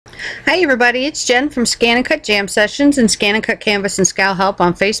Hi everybody, it's Jen from ScanNCut Jam Sessions and ScanNCut Canvas and Scal Help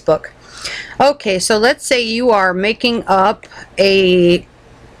on Facebook. Okay, so let's say you are making up an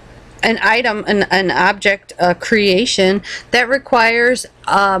item, an object, a creation that requires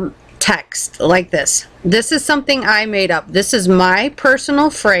text like this. This is something I made up. This is my personal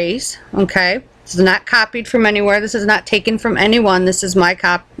phrase, okay? This is not copied from anywhere. This is not taken from anyone. This is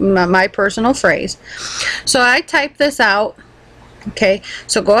my personal phrase. So I type this out. Okay,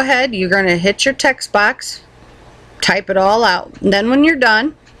 so go ahead, you're going to hit your text box, type it all out, and then when you're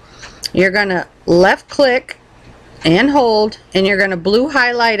done, you're going to left click and hold, and you're going to blue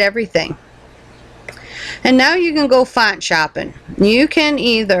highlight everything. And now you can go font shopping. You can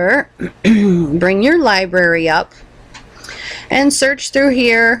either bring your library up and search through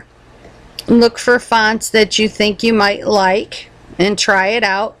here, look for fonts that you think you might like and try it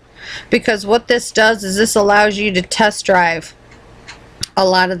out, because what this does is this allows you to test drive a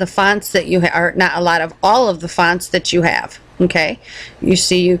lot of the fonts that you have, or not a lot of, all of the fonts that you have. Okay, you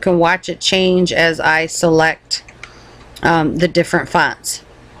see, you can watch it change as I select the different fonts.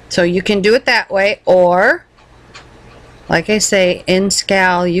 So you can do it that way, or like I say, in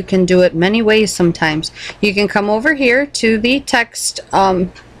Scal you can do it many ways. Sometimes you can come over here to the text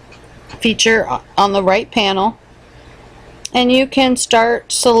feature on the right panel, and you can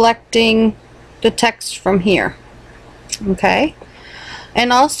start selecting the text from here. Okay,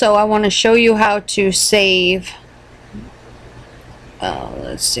 and also I want to show you how to save.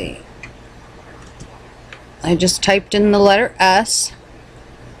 Let's see, I just typed in the letter S,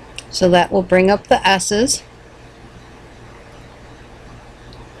 so that will bring up the S's,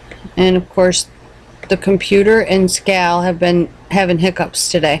 and of course the computer and Scal have been having hiccups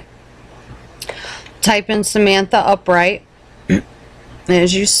today. Type in Samantha upright.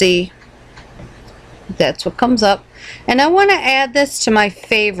 As you see, that's what comes up. And I want to add this to my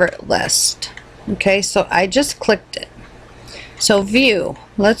favorite list. Okay, so I just clicked it. So view,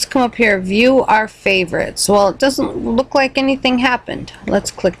 let's come up here, view our favorites. Well, it doesn't look like anything happened.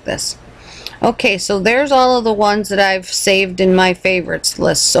 Let's click this. Okay, so there's all of the ones that I've saved in my favorites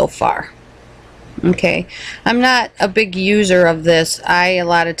list so far. Okay, I'm not a big user of this. I a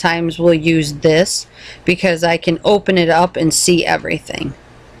lot of times will use this because I can open it up and see everything.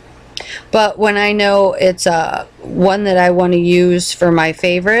 But when I know it's one that I want to use for my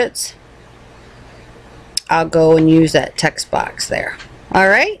favorites, I'll go and use that text box there.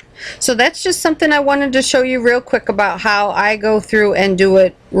 Alright, so that's just something I wanted to show you real quick about how I go through and do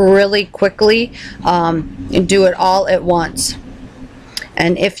it really quickly, and do it all at once.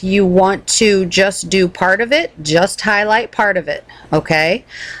 And if you want to just do part of it, just highlight part of it. Okay,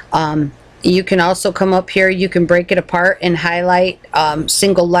 you can also come up here, you can break it apart and highlight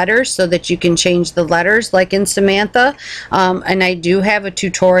single letters so that you can change the letters like in Samantha, and I do have a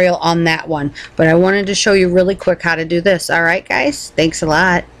tutorial on that one, but I wanted to show you really quick how to do this. Alright guys, thanks a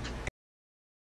lot.